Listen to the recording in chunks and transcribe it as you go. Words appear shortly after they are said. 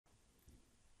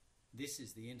This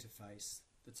is the interface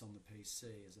that's on the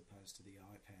PC as opposed to the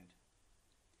iPad.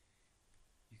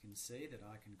 You can see that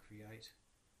I can create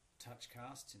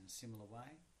touchcasts in a similar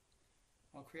way.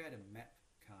 I'll create a map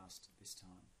cast this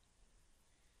time.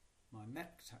 My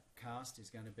map cast is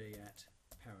going to be at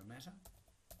Parramatta.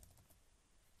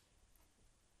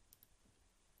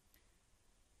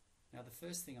 Now the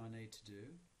first thing I need to do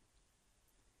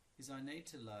is I need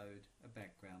to load a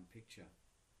background picture.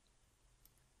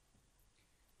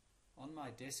 On my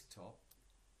desktop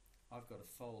I've got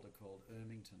a folder called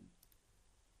Ermington,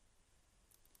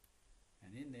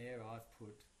 and in there I've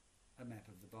put a map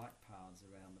of the bike paths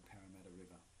around the Parramatta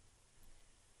River.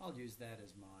 I'll use that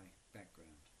as my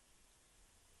background.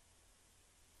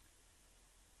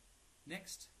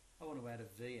 Next I want to add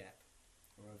a VAP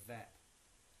or a VAP.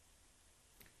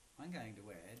 I'm going to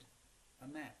add a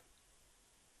map,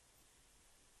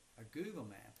 a Google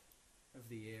map of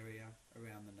the area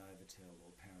around the Novotel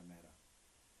or Parramatta.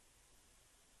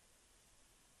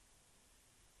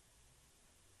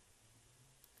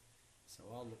 So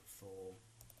I'll look for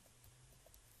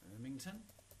Ermington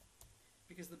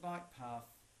because the bike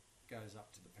path goes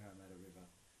up to the Parramatta River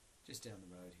just down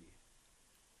the road here.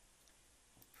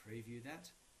 I'll preview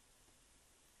that.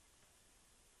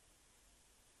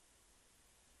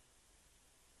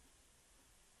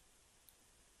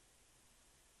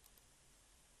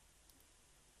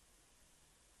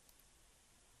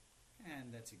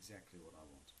 And that's exactly what I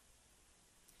want.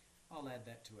 I'll add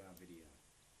that to our video.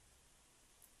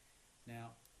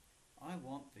 Now, I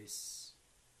want this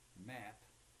map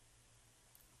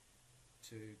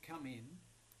to come in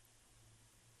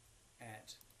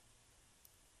at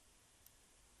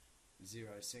 0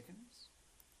 seconds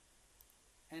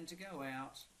and to go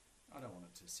out. I don't want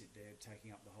it to sit there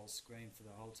taking up the whole screen for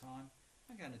the whole time.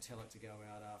 I'm going to tell it to go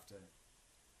out after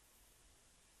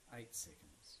 8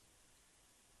 seconds.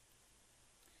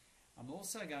 I'm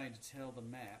also going to tell the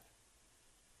map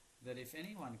that if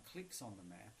anyone clicks on the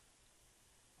map,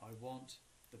 I want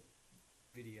the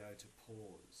video to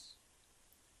pause.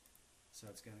 So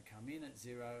it's going to come in at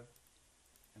 0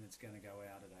 and it's going to go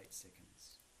out at 8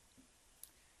 seconds.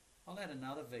 I'll add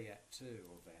another VAP too,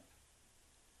 or VAP.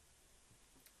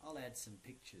 I'll add some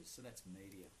pictures, so that's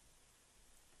media.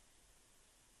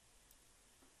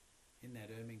 In that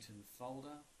Ermington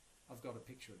folder, I've got a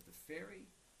picture of the ferry.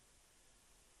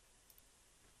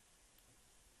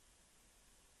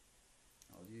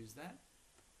 I'll use that.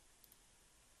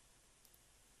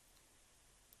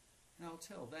 And I'll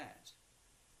tell that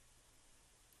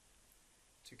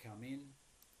to come in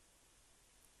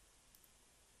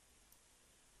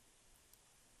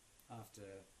after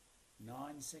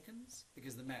 9 seconds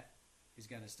because the map is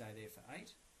going to stay there for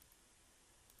 8.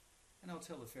 And I'll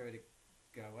tell the ferry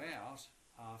to go out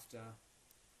after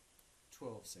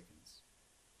 12 seconds.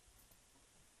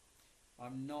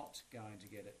 I'm not going to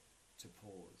get it to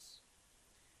pause.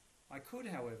 I could,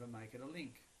 however, make it a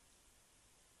link.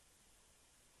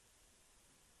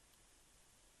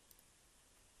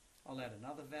 I'll add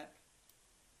another VAP,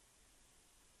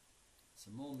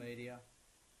 some more media,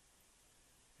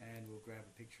 and we'll grab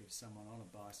a picture of someone on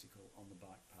a bicycle on the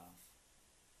bike path.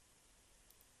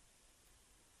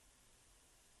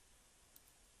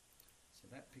 So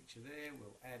that picture there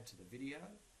we'll add to the video,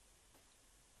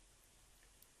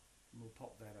 and we'll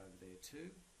pop that over there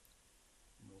too,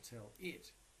 and we'll tell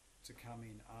it to come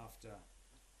in after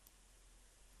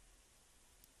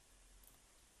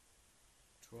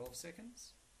 12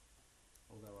 seconds,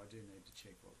 although I do need to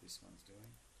check what this one's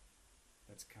doing.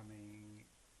 That's going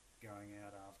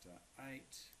out after 8,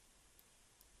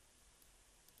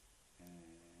 and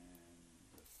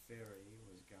the ferry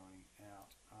was going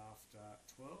out after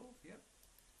 12, yep.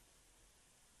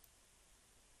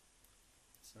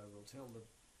 So we'll tell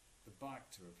the bike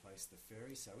to replace the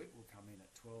ferry, so it will come in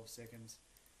at 12 seconds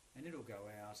and it'll go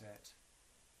out at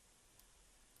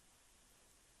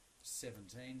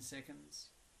 17 seconds,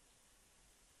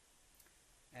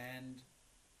 and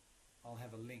I'll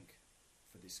have a link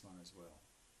for this one as well.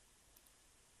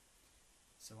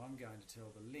 So I'm going to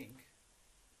tell the link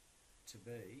to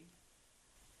be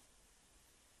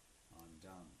I'm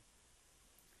done.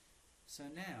 So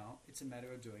now it's a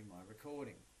matter of doing my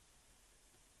recording.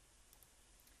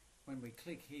 When we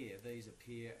click here, these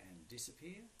appear and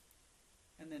disappear,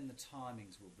 and then the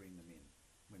timings will bring them in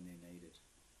when they're needed.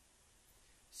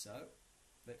 So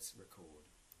let's record.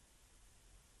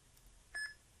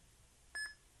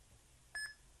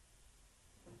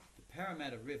 The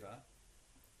Parramatta River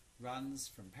runs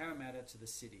from Parramatta to the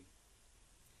city.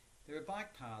 There are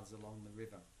bike paths along the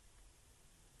river.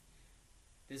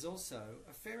 There's also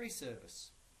a ferry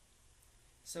service.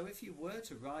 So if you were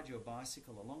to ride your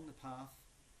bicycle along the path,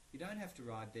 you don't have to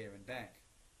ride there and back.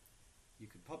 You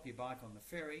could pop your bike on the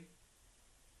ferry,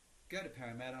 go to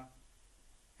Parramatta,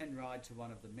 and ride to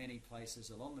one of the many places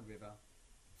along the river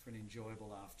for an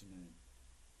enjoyable afternoon.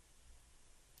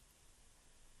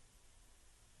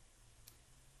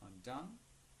 I'm done.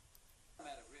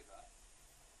 Parramatta River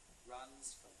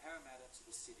runs from Parramatta to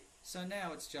the city. So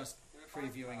now it's just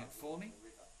previewing it for me.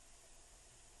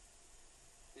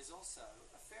 There's also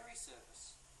a ferry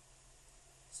service.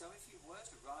 So if you were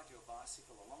to ride your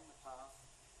bicycle along the path,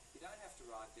 you don't have to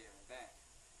ride there and back.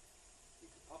 You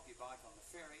could pop your bike on the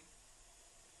ferry,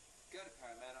 go to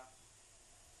Parramatta,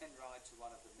 and ride to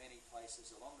one of the many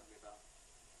places along the river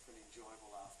for an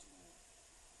enjoyable afternoon.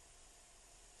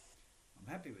 I'm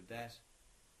happy with that,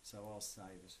 so I'll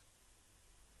save it.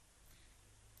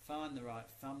 Find the right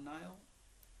thumbnail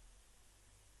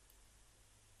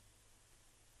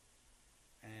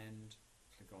and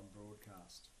click on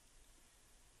broadcast.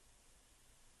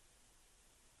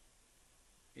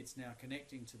 It's now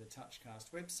connecting to the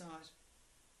Touchcast website.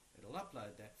 It'll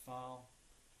upload that file,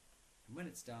 and when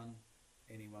it's done,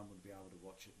 anyone would be able to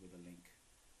watch it with a link.